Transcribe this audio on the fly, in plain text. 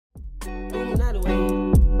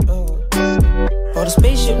Bought a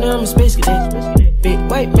spaceship, now I'm a space cadet. Big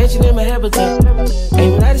white mansion in my habitat.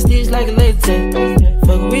 Aim a lot of sticks like a laser tag.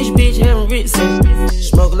 Fuck a rich bitch, having rich sex.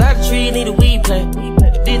 Smoke a lot of trees, need a weed plant.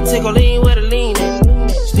 Did take a lean where the lean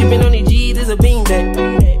at. Sleeping on these G's is a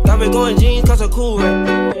beanbag. Got me going jeans cause I'm cool,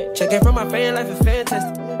 right? Checking from my fan life is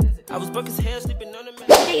fantastic. I was broke as hell sleeping on the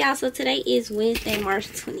mat. Hey y'all, so today is Wednesday, March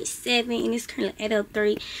 27th, and it's currently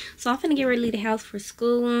 8:03. So I'm finna get ready to leave the house for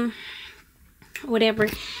school. Whatever.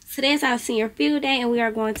 Today is our senior field day and we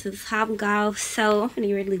are going to Top Golf. So I'm finna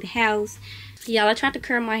get ready to leave the house. Y'all, I tried to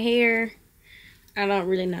curl my hair. I don't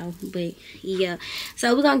really know, but yeah.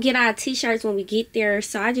 So we're gonna get our t-shirts when we get there.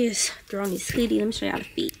 So I just threw on this hoodie. Let me show y'all the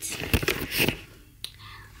feet.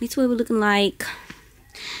 This is what we're looking like.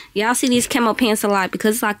 Y'all see these camo pants a lot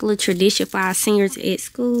because it's like a little tradition for our seniors at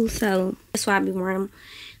school. So that's why I be wearing them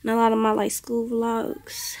in a lot of my like school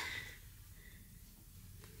vlogs.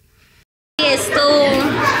 At school,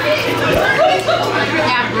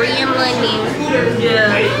 got grwm London.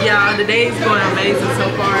 Yeah, y'all, the day is going amazing so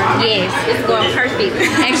far. Yes, it's going perfect.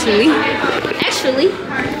 Actually,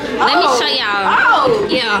 let me show y'all. Oh,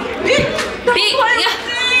 yeah, big, yeah.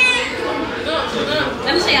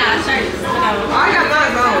 Let me show y'all the shirts. I got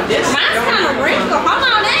mine on. Mine's kind of wrinkled. Hold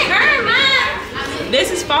on, that ain't hurt mine. This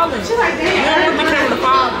is falling. She's like, damn. You don't want the camera to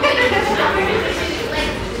fall.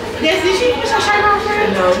 Yes, did she put your shirt on for her?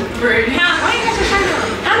 No. Why you got your shirt on?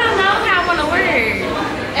 I don't know how I want to wear it.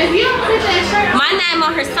 If you don't put that shirt on. My name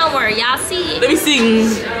on her somewhere. Y'all see it? Let me see.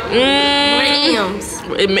 Where the M's?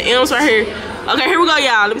 M's right here. Okay, here we go,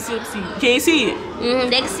 y'all. Let me see. Can you see it?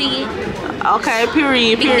 They can see it. Okay,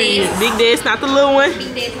 period. Big this, not the little one.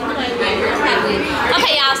 Big this.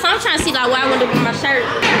 Okay, y'all. So I'm trying to see like what I want to do with my shirt.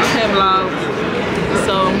 Okay, vlog.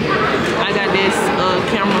 So I got this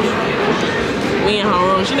camera. We in her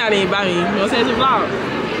room. She not even by me. You know what I'm saying? It's a vlog.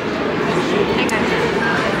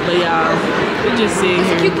 But y'all, we just sitting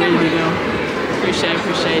here ready to go. Appreciate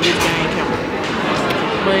this game camera.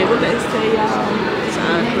 But what they say, y'all? It's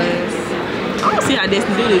our class. I don't see how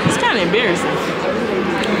Destiny do this. It's kind of embarrassing.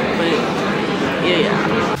 But yeah,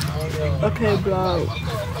 y'all. Okay,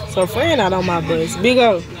 vlog. So friend out on my bus. Big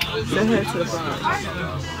O. Say hey to the vlog.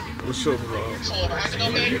 What's up, bro?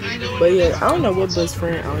 But yeah, I don't know what bus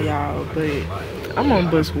friend on y'all, but I'm on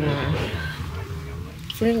bus 1.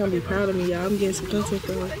 Friend gonna be proud of me, y'all. I'm getting some content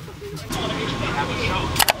for her.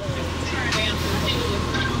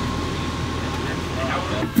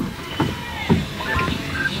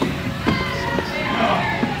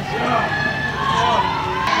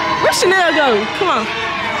 Where Chanel go? Come on.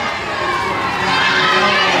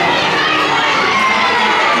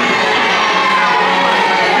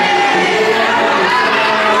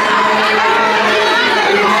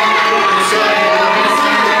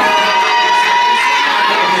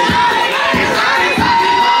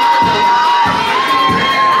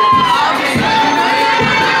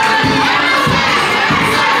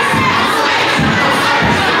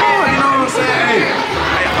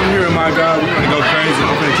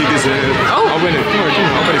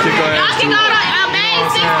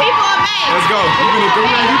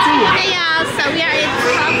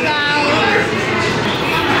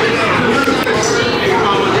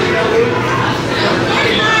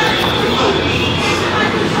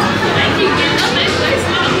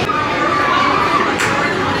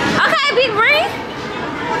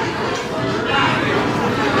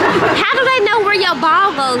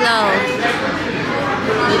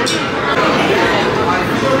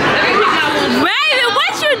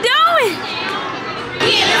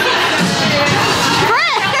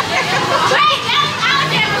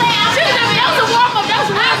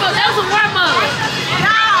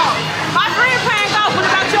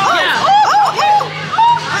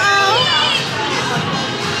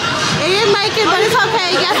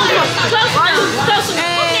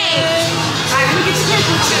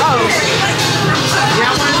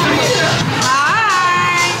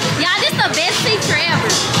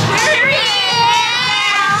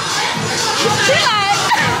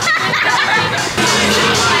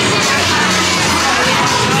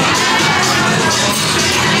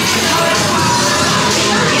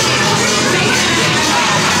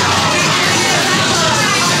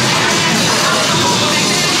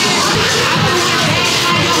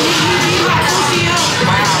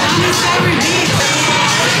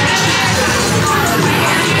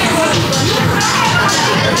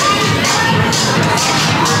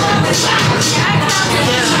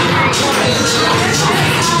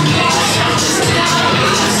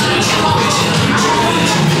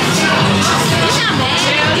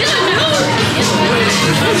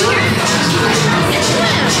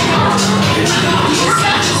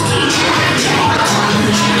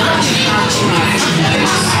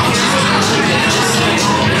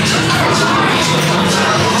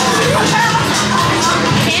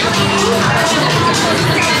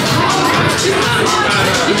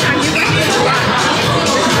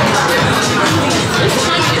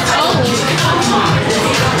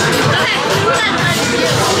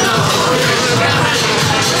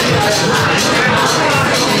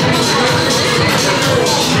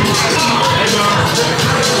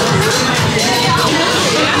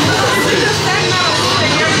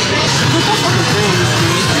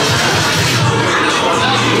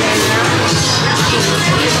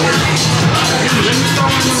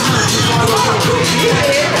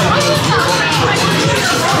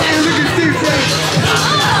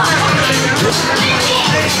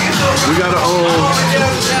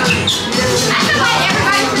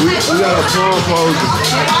 posing.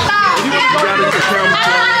 You gotta get the camera.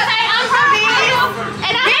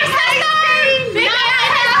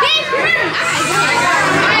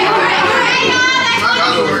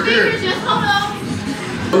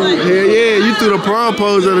 Hell yeah, you threw the prom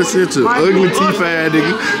pose on the center. Ugly teeth ass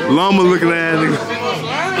nigga. Llama looking ass nigga.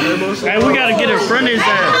 Hey, we gotta get in front of his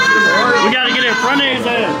ass. We gotta get in front of his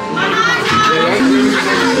ass.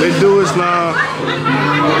 Let's do it now.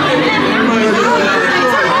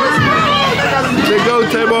 Let's go,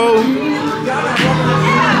 Tabo.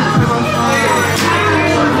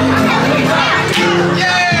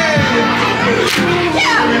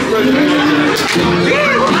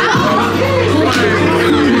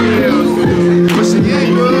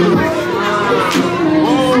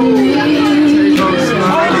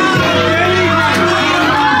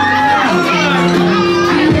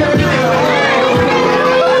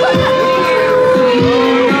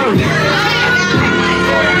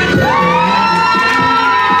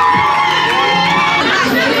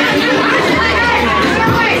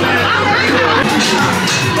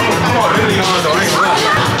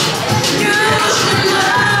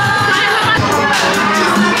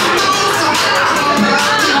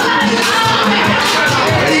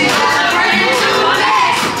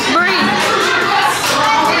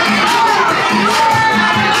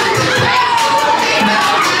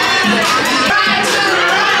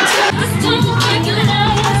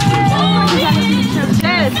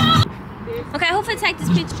 Take this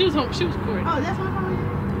picture. She was recording. Oh, that's my phone.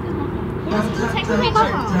 Take the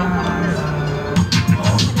picture.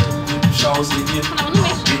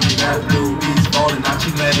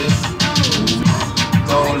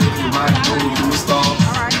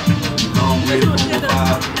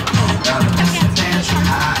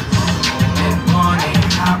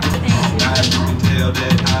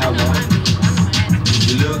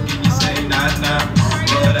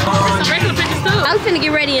 I'm finna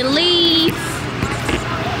get ready and leave.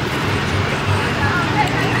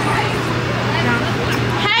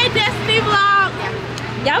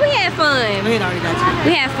 Y'all, we had fun. We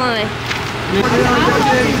had fun.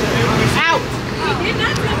 Out.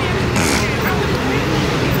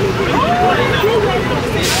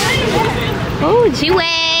 Oh,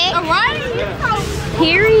 G-Wag. All right.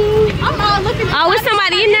 Harry. Oh, with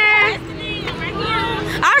somebody in there.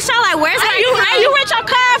 I was like, where's my you rent your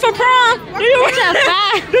car for prom? Do you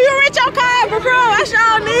rent your car for prom? I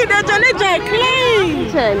sure need that. That joint clean.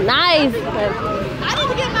 It's nice. I need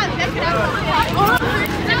to get my jacket out.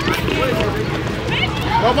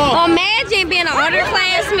 Imagine being an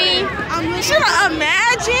underclassman.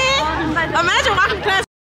 Imagine walking class.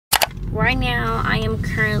 Right now, I am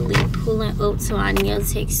currently pulling up to my nail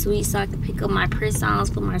tech suite so I can pick up my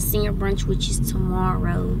press-ons for my senior brunch, which is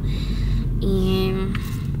tomorrow. And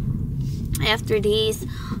after this,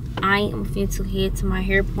 I am going to head to my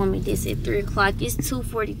hair appointment. This at 3 o'clock. It's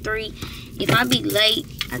 2:43. If I be late,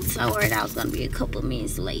 I told her that I was going to be a couple of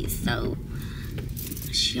minutes late. So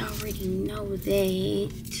she already know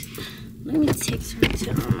that. Let me text her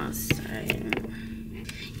to her on my side.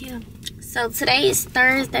 Yeah. So today is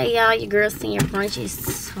Thursday, y'all. Your girl's senior brunch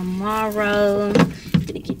is tomorrow.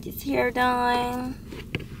 Gonna get this hair done.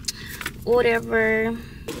 Whatever.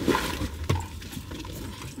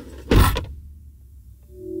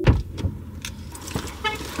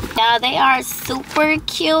 Y'all, they are super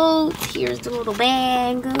cute. Here's the little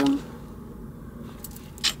bag.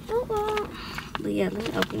 But yeah, let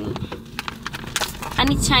me open it. I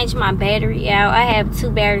need to change my battery out. I have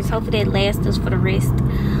 2 batteries. Hopefully that lasts us for the rest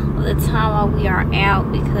of the time while we are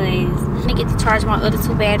out, because I didn't get to charge my other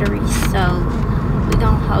 2 batteries. So we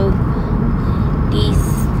gonna hope these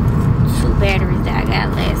 2 batteries that I got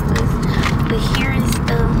last us. But here is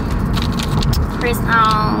the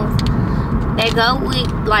press-ons. They go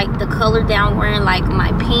with like the color that I'm wearing, like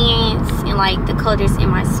my pants, and like the color that's in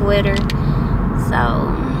my sweater. So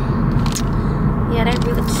yeah, they're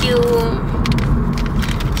really cute.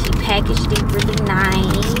 She packaged it really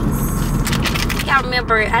nice. Y'all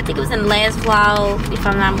remember, I think it was in the last vlog, if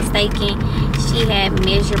I'm not mistaken, she had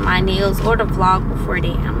measured my nails, or the vlog before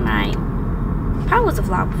that. I'm not, probably was a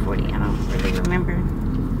vlog before that. I don't really remember.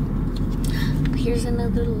 But here's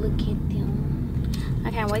another look at them.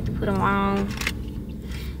 I can't wait to put them on.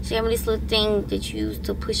 She got me this little thing that you use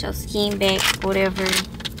to push your skin back or whatever.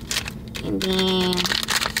 And then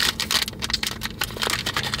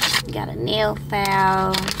got a nail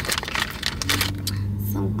file,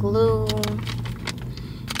 some glue,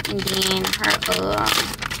 and then her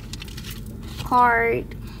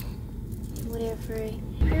card, whatever.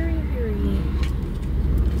 Very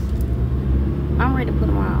I'm ready to put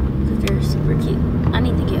them on because they're super cute. I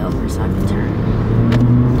need to get over so I can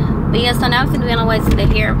turn. But yeah, so now we're gonna be on our way to the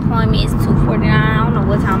hair appointment. It's 2:49. I don't know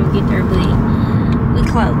what time we get there, but we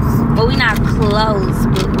close. Well, we not close,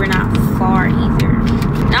 but we're not far either.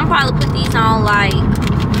 And I'll probably put these on like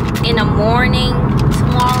in the morning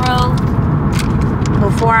tomorrow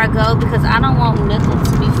before I go, because I don't want nothing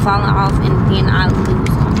to be falling off and then I lose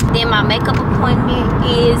them. Then my makeup appointment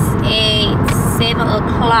is at 7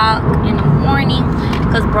 o'clock in the morning,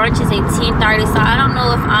 because brunch is at 10:30. So I don't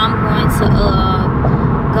know if I'm going to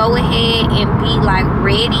go ahead and be like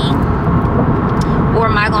ready, or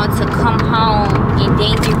am I going to come home and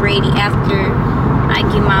then get ready after I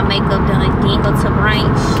get my makeup done and then go to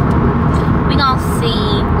brunch. We gonna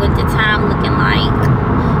see what the time looking like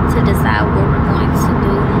to decide what we're going to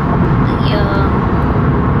do. Yeah,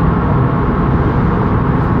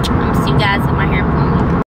 I'm gonna see you guys at my hair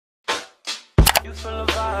appointment. You feel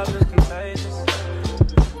the vibe is contagious.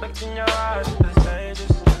 Look in your eyes, it's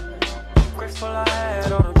dangerous. Grateful I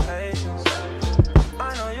had all the patience. I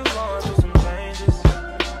know you're going through some changes.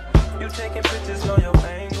 You taking pictures, know your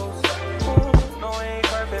angles. Ooh, no, it ain't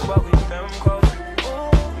perfect, but we been close.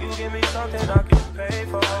 Ooh, you give me something I can pay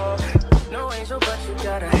for. No angel, but you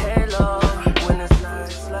got a halo. When it's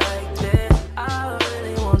nights like this, I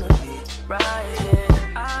really wanna be right here.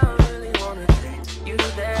 I really wanna take you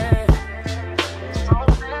there.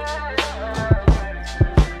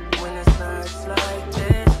 When it's nights like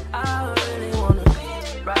this, I really wanna be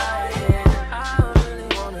right here. I really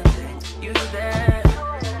wanna take you there.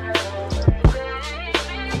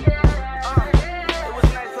 It was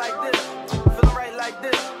nights like this, feeling right like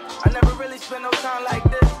this. I never really spent no time like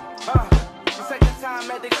this. The second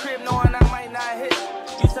time at the crib, knowing I might not hit.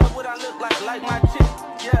 You said what I look like my chick.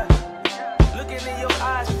 Yeah. Looking in your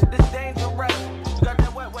eyes, this dangerous. You got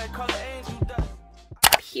that wet color angel dust.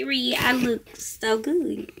 Period. I look so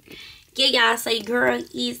good. Yeah, y'all, so your girl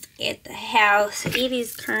is at the house. It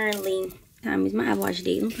is currently, time is my watch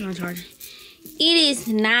date. Let me put on charger. It is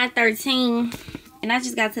 9:13, and I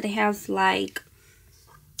just got to the house like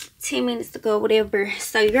 10 minutes ago, whatever.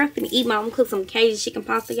 So your girl finna eat. I'm gonna cook some Cajun chicken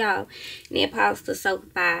pasta, y'all, and then pasta so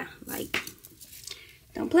fire. Like,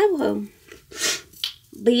 don't play with her.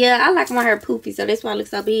 But yeah, I like my hair poofy, so that's why it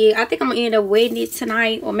looks so big. I think I'm gonna end up wetting it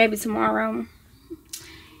tonight or maybe tomorrow.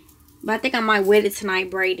 But I think I might wet it tonight,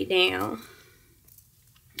 braid it down.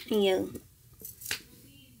 Yeah.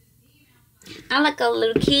 I like a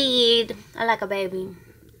little kid. I like a baby.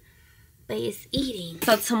 But it's eating.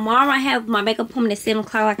 So tomorrow I have my makeup appointment at 7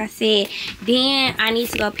 o'clock, like I said. Then I need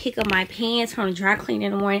to go pick up my pants from the dry cleaner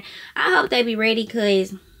in the morning. I hope they be ready,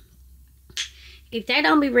 because if they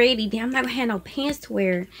don't be ready, then I'm not gonna have no pants to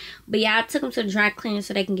wear. But yeah, I took them to the dry cleaner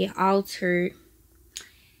so they can get altered.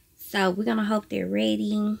 So we're gonna hope they're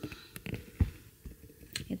ready.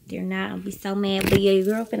 If they're not, I'll be so mad. But yeah, your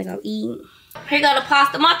girl finna go eat. Here go the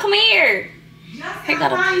pasta. Mom, come here. Here go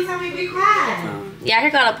the pasta. You told me to be quiet. Yeah,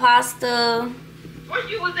 here go the pasta. Where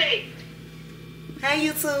you was at? Hey,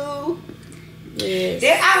 YouTube. Yes.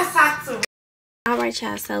 Then I was talking to. Alright,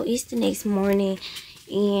 y'all. So it's the next morning,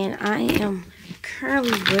 and I am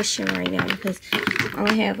currently rushing right now because I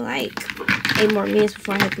only have like 8 more minutes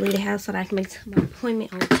before I have to leave the house so that I can make my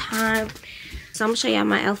appointment on time. So I'm gonna show y'all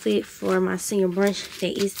my outfit for my senior brunch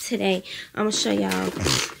that is today. I'm gonna show y'all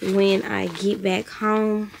when I get back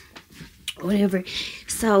home, whatever.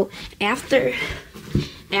 So after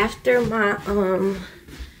my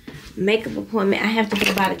makeup appointment, I have to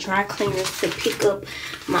go by the dry cleaner to pick up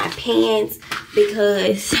my pants,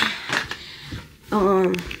 because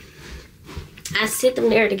I sent them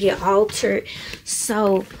there to get altered.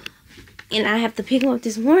 So, and I have to pick them up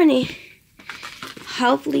this morning.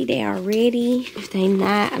 Hopefully they are ready. If they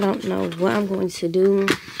not, I don't know what I'm going to do.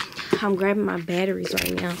 I'm grabbing my batteries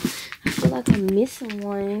right now. I feel like I'm missing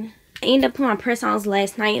one. I ended up putting my press-ons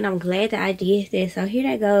last night, and I'm glad that I did that. So here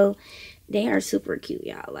they go. They are super cute,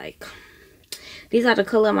 y'all. Like, these are the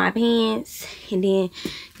color of my pants, and then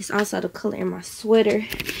it's also the color in my sweater.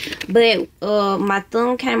 But my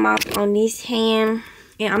thumb came off on this hand,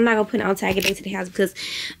 and I'm not gonna put it on tag it to the house because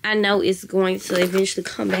I know it's going to eventually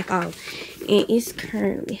come back off. And it's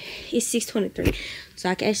currently 6:23, so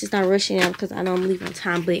I can actually start rushing out because I know I'm leaving on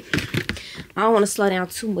time. But I don't want to slow down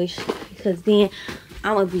too much because then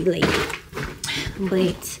I'm gonna be late.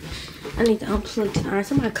 But I need to unplug it. Alright,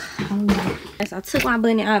 somebody call me. So I took my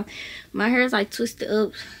bunny out. My hair is like twisted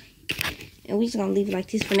up, and we just gonna leave it like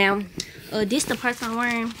this for now. This the purse I'm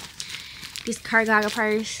wearing. This Cargaga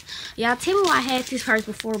purse. Y'all tell me why I had this purse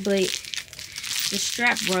before, but the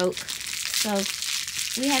strap broke, so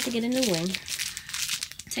we had to get a new one.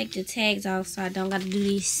 Take the tags off so I don't gotta do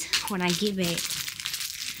this when I get back.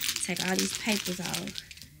 Take all these papers off.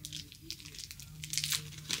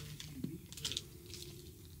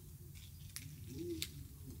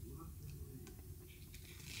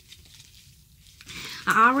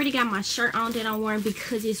 I already got my shirt on that I'm wearing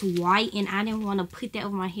because it's white and I didn't want to put that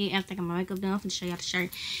over my head after I got my makeup done. I'm going to show y'all the shirt.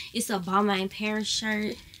 It's a Balmain Paris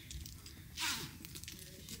shirt.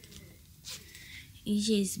 It's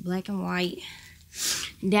just black and white.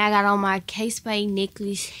 Then I got on my K-Spade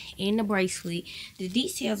necklace and the bracelet. The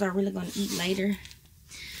details are really going to eat later.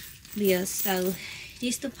 But yeah, so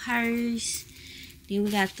this the purse. Then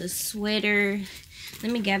we got the sweater.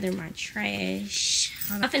 Let me gather my trash.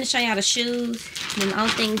 I'm finna show y'all the shoes. And the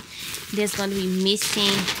only thing that's going to be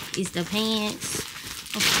missing is the pants.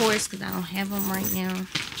 Of course, because I don't have them right now.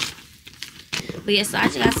 But yeah, so I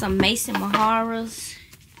just got some Mason Maharas.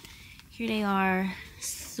 Here they are.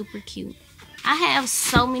 Super cute. I have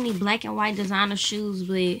so many black and white designer shoes,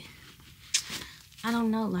 but I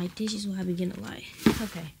don't know. Like, this is what I begin to like.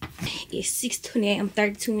 Okay. It's 6:28. I'm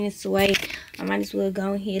 32 minutes away. I might as well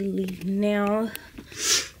go ahead and leave now.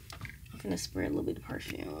 I'm gonna spray a little bit of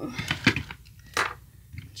perfume.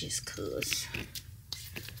 Just cause.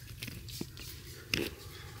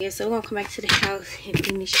 Yeah, so we're gonna come back to the house and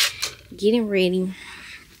finish getting ready.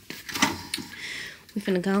 We're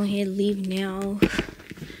gonna go ahead and leave now.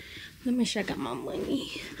 Let me make sure I got my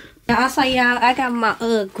money. Also, y'all, I got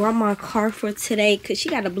my grandma car for today because she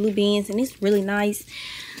got a blue Benz and it's really nice.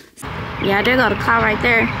 Yeah, there go the car right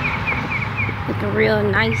there. Looking real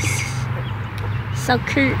nice. So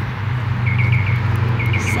cute.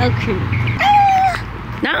 So cute.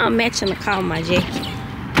 Ah! Now I'm matching the car with my jacket.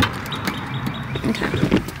 Okay.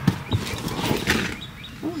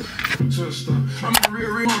 I'm a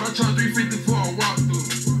real I charge 350 for a walk through.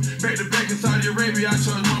 Back to back in Saudi Arabia, I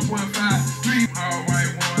charge 1.5. 3 all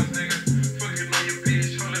white ones, nigga. Fucking on your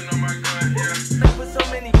bitch, holding on my gun, yeah. Put so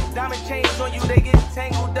many diamond chains on you, they get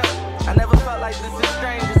tangled up. I never felt like this is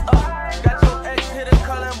strange as up. Got your ex hit a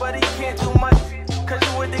calling, but he can't do much. Cause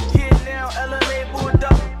you with the kid now, LMA pulled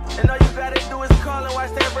up. And all you gotta do is call and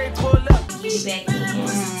watch that break pull up. Get back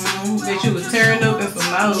in. Bet you was tearing up in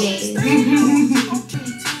some mouth.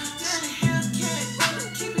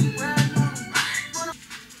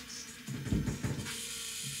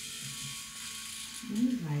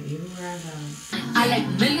 I like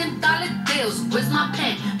 $1 million deals. Where's my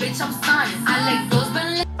pen? Bitch, I'm signing. I like those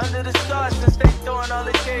Bentley. Under the stars, since they throwing all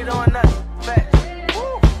the shade on us. Back.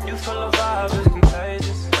 Woo. You feel the vibe, it's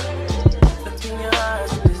contagious. Look in your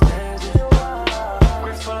eyes, it's dangerous.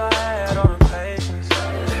 Grateful I had all the patience.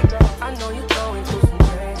 I know you're going through some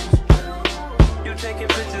changes. You taking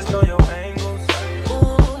pictures, know your angles.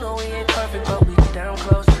 Ooh, no, we ain't perfect, but we down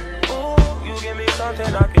close. Ooh, you give me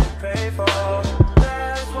something I can pay for.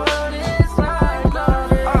 That's what it's like,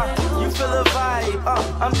 love it. You feel the vibe,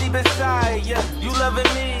 I'm deep inside, yeah. You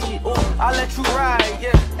loving me, ooh, I let you ride,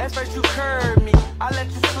 yeah. At first you curve me, I let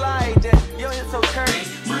you slide, yeah. Your hips so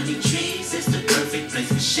curvy. Money trees is the perfect place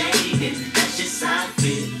for shading. That's just how I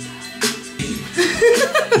feel.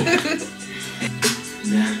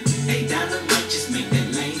 Now, $8 might just make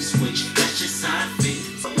that lane switch. That's just how I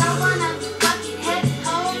feel. Y'all wanna fucking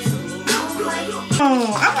headphones? No way.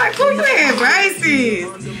 Oh, I'm like, who you had braces?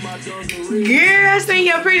 Girl, I seen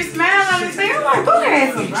your pretty smile on the thing. I'm like, who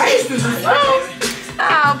had some braces or something?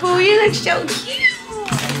 Oh, Pooh, you look so cute.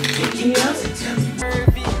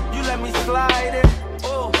 You let me slide it,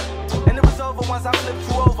 oh. And it was over once I flipped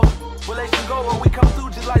you over. Relation go when we come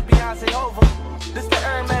through just like Beyonce over. This the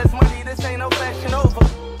Hermes money, this ain't no fashion over.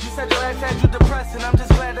 You said your ass had you depressed and I'm just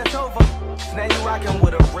glad that's over. So now you rockin'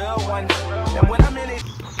 with a real one. And when I'm in it.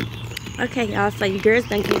 Okay, y'all, so your girl's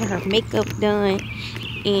done getting her makeup done.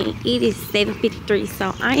 And it is 7:53,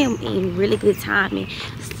 so I am in really good timing.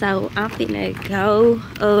 So I'm finna go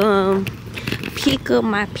pick up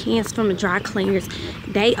my pants from the dry cleaners.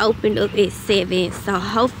 They opened up at 7, so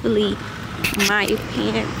hopefully my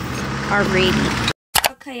pants are ready.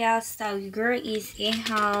 Okay, y'all, so your girl is at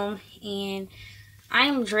home and I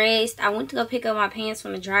am dressed. I went to go pick up my pants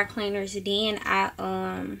from the dry cleaners. Then I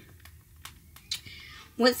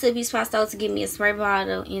went to the Beauty Spot store to get me a spray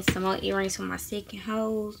bottle and some more earrings for my second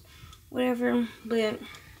hose, whatever. But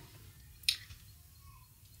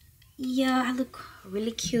yeah, I look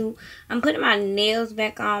really cute. I'm putting my nails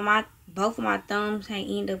back on. Both of my thumbs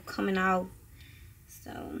end up coming off,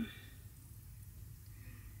 so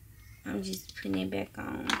I'm just putting it back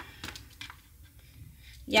on.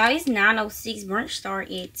 Y'all, it's 9:06. Brunch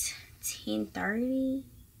start at 10:30,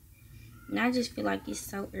 and I just feel like it's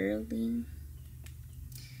so early.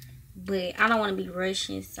 But I don't want to be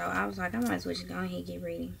rushing, so I was like, I might as well just go ahead and get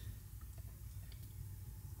ready.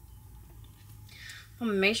 I'm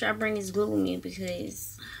going to make sure I bring this glue with me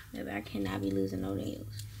because maybe I cannot be losing no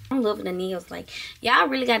nails. I'm loving the nails. Like, y'all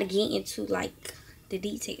really got to get into, like, the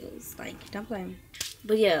details. Like, don't play me.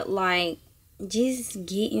 But, yeah, like, just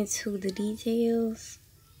get into the details.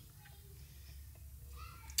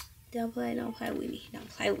 Don't play with me. Don't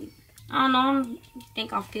play with me. I don't know. I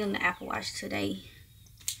think I'm feeling the Apple Watch today.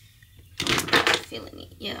 I'm feeling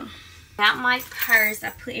it, yeah. Got my purse. I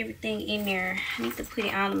put everything in there. I need to put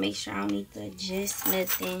it on to make sure I don't need to adjust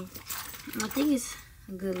nothing. I think it's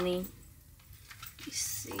a good length. Let's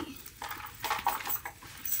see.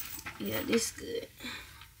 Yeah, this is good.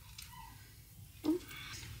 Ooh.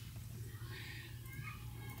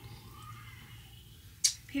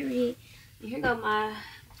 Period. And here go my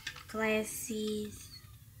glasses.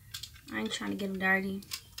 I ain't trying to get them dirty.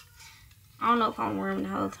 I don't know if I'm wearing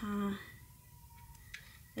them the whole time,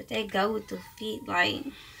 but they go with the fit. Like,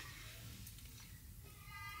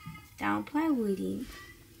 don't play with it.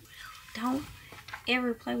 Don't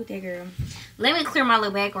ever play with that, girl. Let me clear my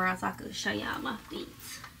little background so I can show y'all my feet.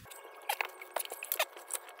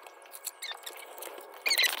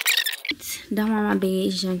 Don't want my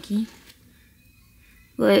bed junky.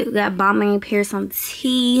 But got Balmain Paris on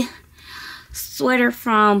tee. Sweater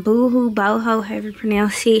from Boohoo, Boho, however you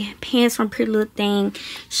pronounce it. Pants from Pretty Little Thing.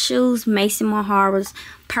 Shoes, Mason Mahara's.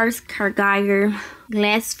 Purse, Kurt Geiger.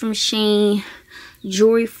 Glasses from Shein.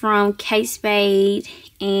 Jewelry from Kate Spade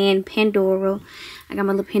and Pandora. I got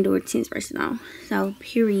my little Pandora tennis bracelet on. So,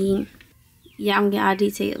 period. Yeah, I'm gonna get all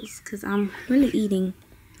details because I'm really eating.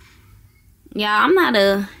 Yeah, I'm not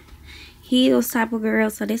a heels type of girl,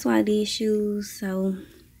 so that's why I did shoes. So,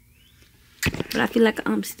 but I feel like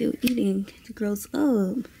I'm still eating to gross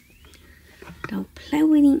up. Don't play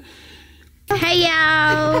with it. Hey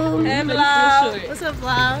y'all. Hey vlog. What's up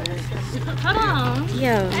vlog? Hold on.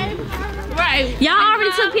 Yeah. Right. Y'all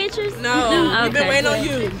already took pictures? No. We've been waiting on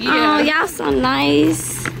you. Yeah. Oh, y'all so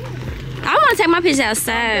nice. I want to take my picture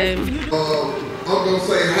outside. I'm gonna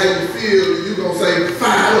say how you feel, you gonna say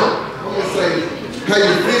fired up. I'm gonna say how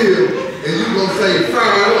you feel, and you gonna say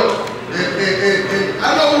fired up. And I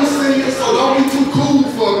know we're singing, so don't be too cool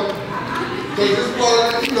for it. Cause this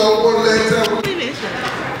part, you know, one last time.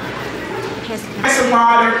 Some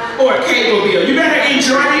water or a cable bill. You better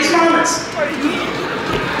enjoy these moments.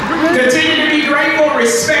 Continue to be grateful,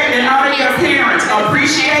 respect, and honor your parents.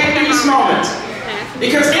 Appreciate these moments.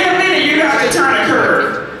 Because in a minute, you're going to turn a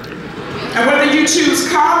curve. And whether you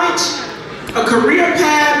choose college, a career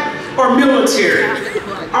path, or military,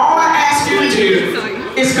 all I ask you to do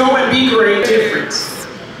is go and be great difference.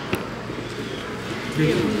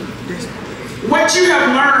 What you have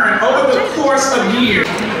learned over the course of years.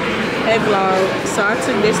 Hey vlog, so I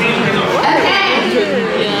took this one. Okay.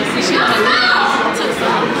 Yeah, see she took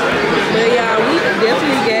some. But yeah, we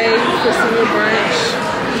definitely gave for senior brunch.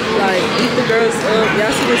 Like, eat the girls up. Y'all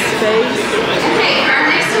see the space. Okay, our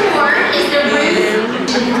next award is the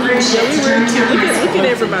Yeah, we were cute. Look at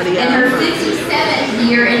everybody out. in her 57th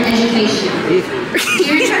year in education.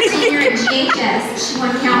 During her tenure at GHS, she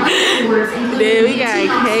won countless awards, including Then we got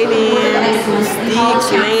Kaden,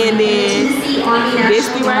 Steve, Landon,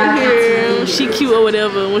 Disney right here. She cute or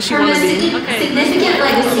whatever when she wanna be. Significant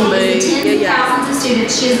legacy is the tens of thousands of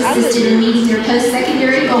students she has assisted in meeting their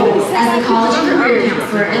post-secondary goals as the college and career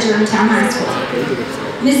counselor at Germantown High School.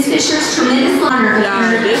 Ms. Fisher's tremendous honor of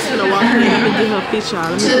her to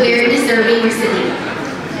a very deserving recipient.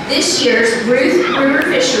 This year's Ruth Brewer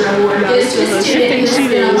Fisher Award goes to a student who has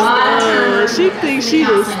spent a lot of time. She thinks she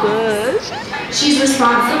was stud. She's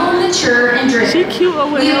responsible, mature, and driven. She cute or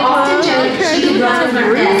whatever. We have often joked that she could run from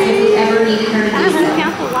her desk if we ever needed her to do so.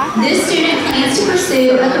 This student plans to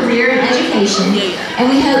pursue a career in education, and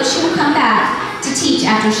we hope she will come back to teach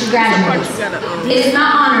after she graduates. It is my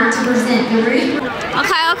honor to present the Ruth.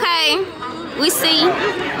 Okay. We see.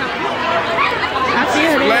 I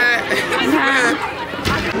feel that.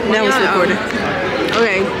 That was recorded.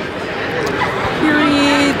 Okay.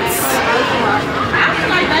 Period.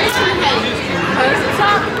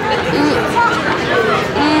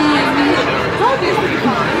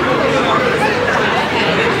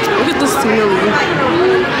 Look at the scenery.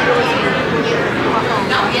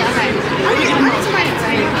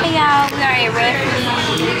 Hey y'all, we are at Refuge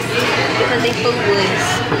because the food was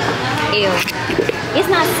ill. It's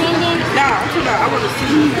not singing? No, I want to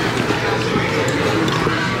see.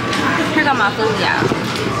 Here got my food, y'all.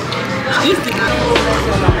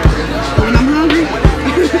 When I'm hungry, I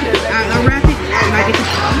wrap it and I get to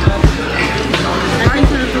are you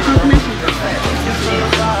putting for confirmation?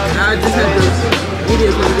 I just have to, it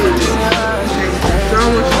is what it is. So I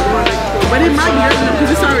don't want you to want it. But it might be urgent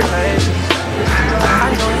because it's already.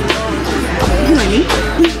 You like me?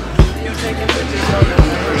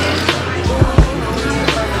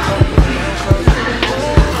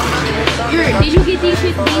 Did you get these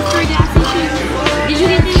three that I sent you? Did you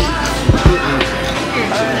get these?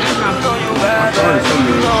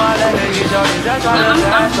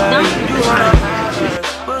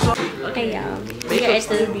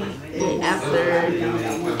 after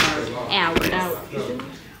hours.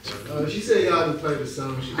 She said y'all to play the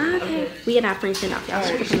song. Okay. We get our friends sent off, y'all.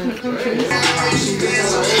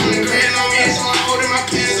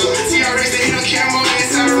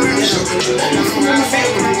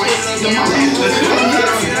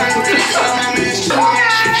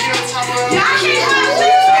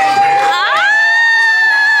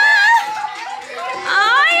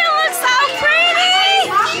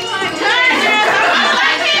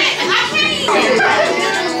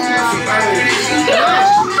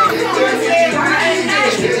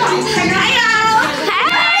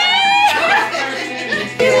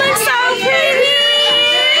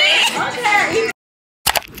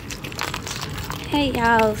 Hey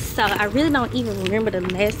y'all, so I really don't even remember the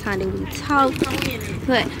last time that we talked,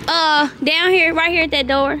 but down here, right here at that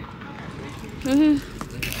door.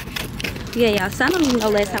 Yeah, y'all, so I don't even know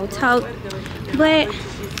last time we talked, but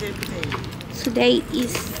today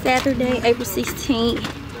is Saturday, April 16th,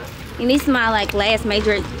 and this is my like last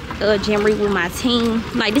major jamboree with my team.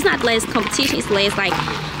 Like, this is not the last competition, it's the last like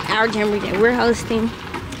our jamboree that we're hosting,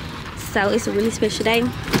 so it's a really special day.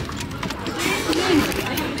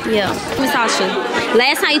 Yeah, Miss Asha.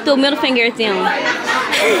 Last time you threw a middle finger at them.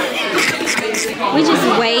 We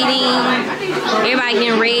just waiting. Everybody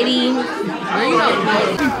getting ready.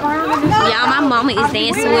 Y'all, my mama is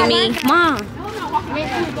dancing with me. Mom.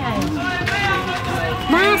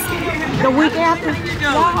 The week after,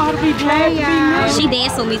 y'all ought to be glad to be married. She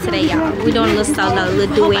danced with me today, y'all. We doing a little solo, a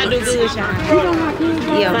little duet.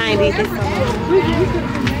 Yeah.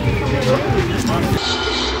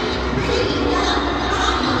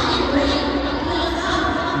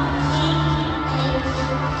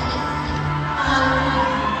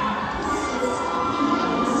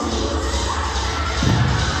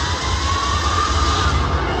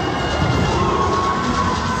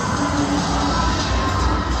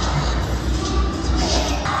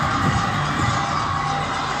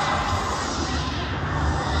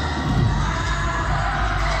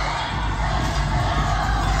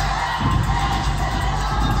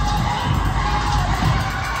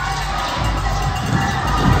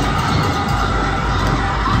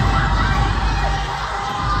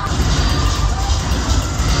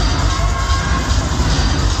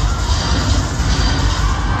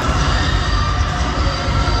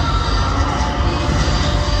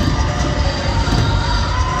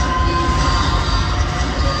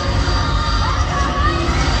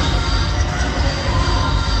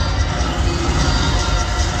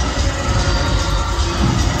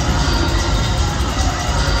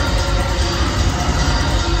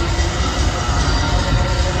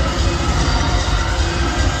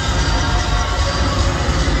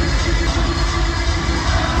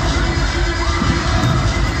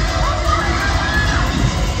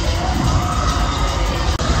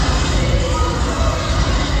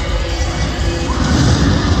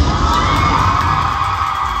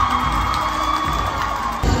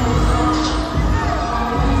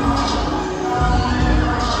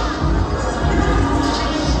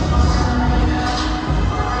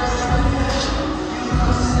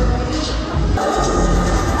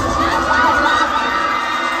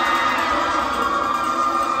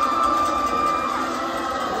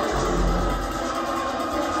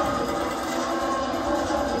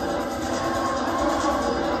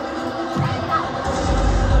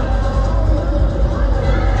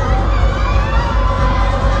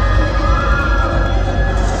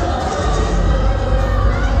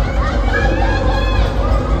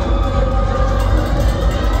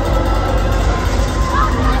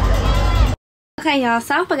 Okay, y'all,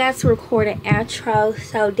 so I forgot to record an outro,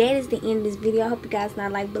 so that is the end of this video. I hope you guys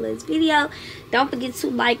not like below this video. Don't forget to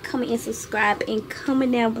like, comment, and subscribe, and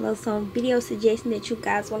comment down below some video suggestions that you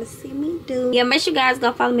guys want to see me do. Yeah, make sure you guys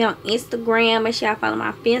go follow me on Instagram. Make sure y'all follow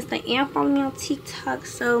my Finsta and follow me on TikTok.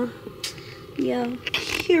 So yeah,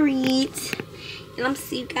 period. And I'm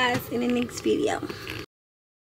see you guys in the next video.